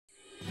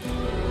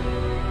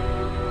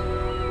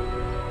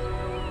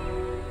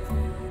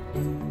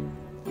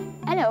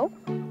Hello.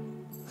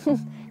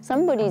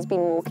 Somebody's been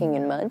walking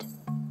in mud.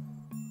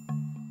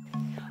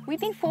 We've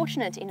been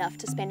fortunate enough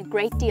to spend a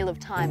great deal of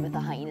time with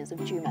the hyenas of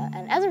Djuma,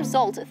 and as a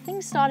result,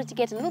 things started to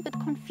get a little bit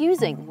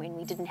confusing when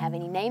we didn't have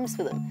any names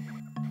for them.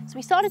 So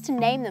we started to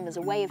name them as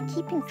a way of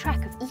keeping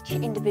track of each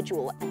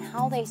individual and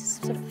how they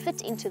sort of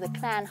fit into the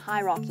clan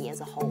hierarchy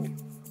as a whole.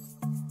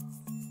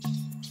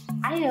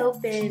 I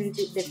opened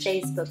the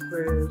Facebook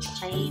group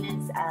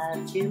Hyenas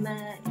of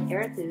Djuma,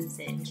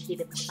 Arathusa, and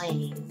Cheetah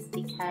Plains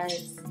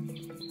because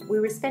we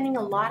were spending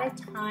a lot of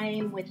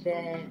time with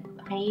the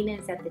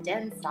hyenas at the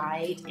den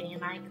site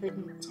and I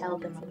couldn't tell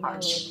them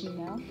apart.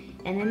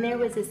 And then there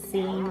was a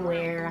scene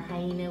where a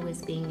hyena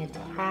was being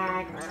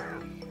attacked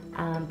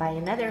by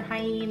another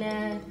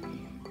hyena,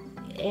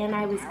 and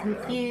I was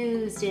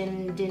confused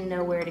and didn't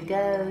know where to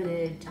go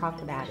to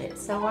talk about it.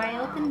 So I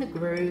opened the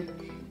group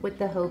with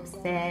the hopes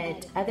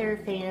that other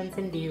fans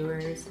and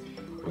viewers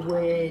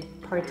would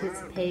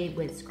participate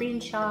with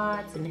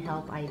screenshots and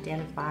help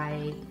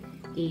identify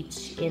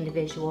each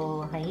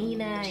individual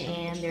hyena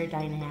and their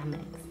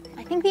dynamics.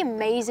 I think the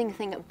amazing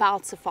thing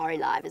about Safari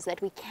Live is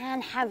that we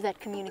can have that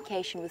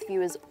communication with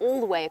viewers all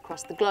the way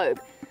across the globe.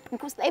 And of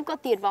course, they've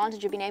got the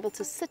advantage of being able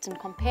to sit and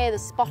compare the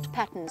spot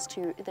patterns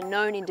to the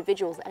known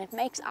individuals, and it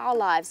makes our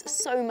lives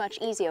so much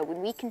easier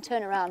when we can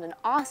turn around and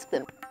ask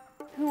them,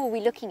 who are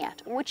we looking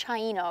at? Which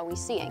hyena are we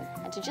seeing?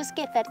 And to just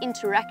get that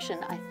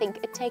interaction, I think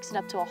it takes it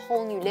up to a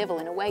whole new level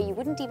in a way you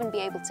wouldn't even be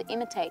able to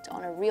imitate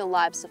on a real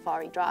live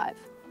safari drive.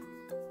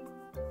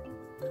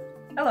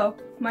 Hello,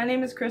 my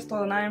name is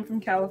Crystal and I am from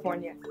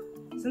California.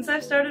 Since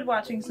I've started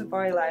watching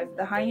Safari Live,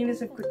 the hyenas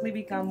have quickly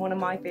become one of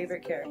my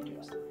favorite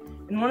characters.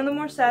 And one of the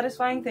more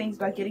satisfying things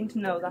about getting to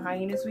know the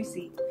hyenas we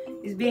see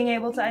is being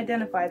able to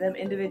identify them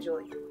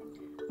individually.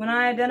 When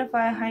I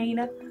identify a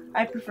hyena,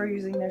 I prefer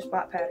using their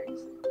spot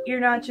patterns. Ear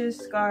notches,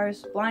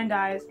 scars, blind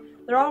eyes,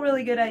 they're all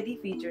really good ID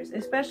features,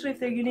 especially if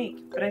they're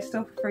unique, but I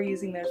still prefer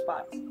using their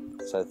spots.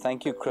 So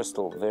thank you,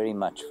 Crystal, very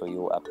much for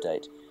your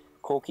update.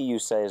 Corky, you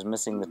say, is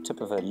missing the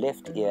tip of her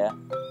left ear,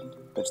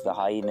 which the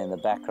hyena in the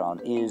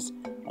background is,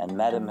 and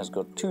Madam has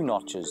got 2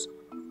 notches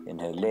in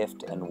her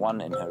left and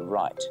 1 in her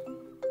right.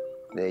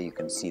 There you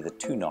can see the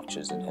 2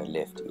 notches in her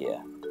left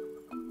ear.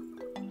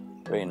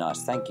 Very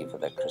nice. Thank you for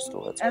that,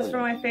 Crystal. That's As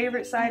brilliant. for my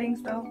favorite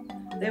sightings, though,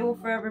 they will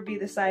forever be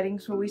the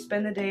sightings where we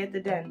spend the day at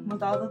the den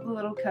with all of the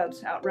little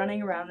cubs out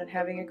running around and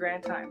having a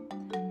grand time.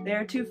 They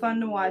are too fun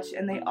to watch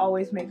and they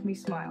always make me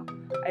smile.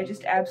 I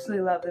just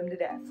absolutely love them to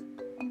death.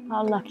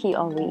 How lucky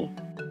are we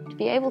to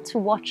be able to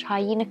watch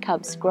hyena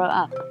cubs grow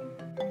up?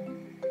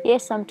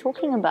 Yes, I'm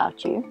talking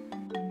about you.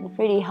 It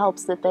really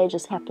helps that they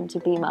just happen to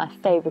be my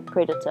favorite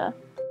predator.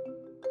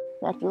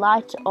 That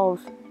light of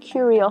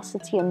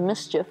curiosity and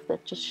mischief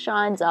that just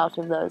shines out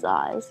of those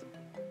eyes.